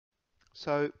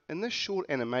So in this short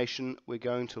animation, we're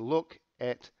going to look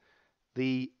at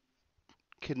the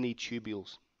kidney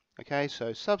tubules. Okay,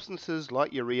 so substances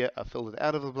like urea are filtered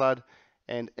out of the blood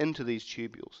and into these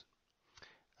tubules.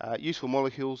 Useful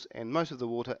molecules and most of the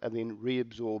water are then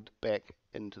reabsorbed back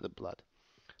into the blood.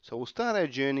 So we'll start our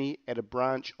journey at a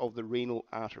branch of the renal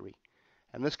artery,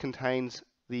 and this contains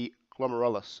the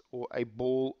glomerulus, or a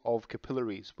ball of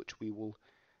capillaries, which we will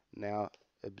now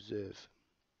observe.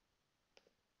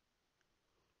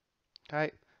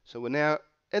 Okay, so we're now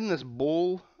in this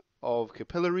ball of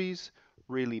capillaries,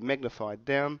 really magnified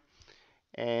down,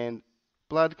 and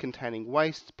blood containing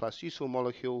waste plus useful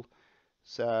molecule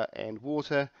and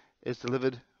water is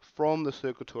delivered from the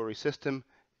circulatory system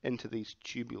into these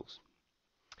tubules.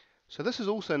 So this is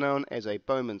also known as a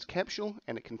Bowman's capsule,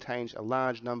 and it contains a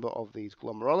large number of these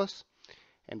glomerulus,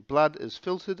 and blood is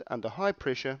filtered under high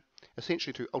pressure,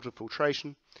 essentially through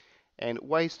ultrafiltration, and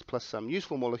waste plus some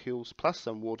useful molecules plus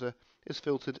some water is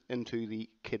filtered into the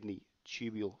kidney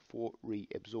tubule for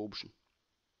reabsorption.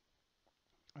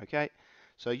 Okay,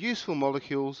 so useful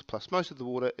molecules plus most of the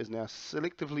water is now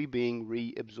selectively being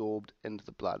reabsorbed into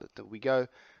the blood. If we go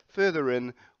further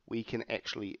in, we can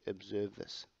actually observe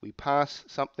this. We pass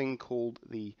something called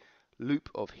the loop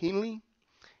of Henle,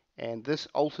 and this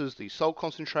alters the salt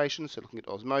concentration, so looking at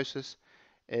osmosis,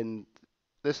 and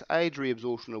this aids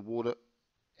reabsorption of water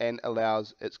and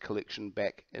allows its collection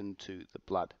back into the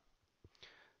blood.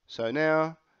 So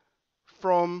now,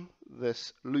 from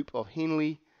this loop of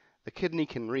Henle, the kidney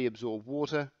can reabsorb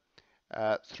water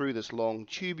through this long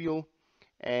tubule,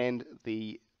 and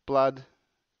the blood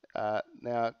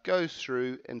now goes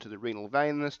through into the renal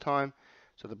vein this time.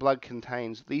 So the blood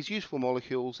contains these useful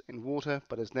molecules and water,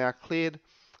 but is now cleared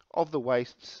of the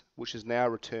wastes, which is now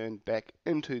returned back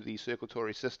into the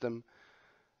circulatory system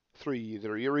through the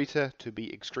ureter to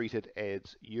be excreted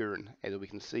as urine, as we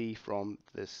can see from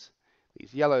these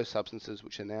yellow substances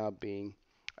which are now being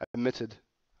emitted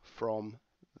from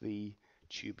the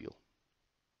tubule.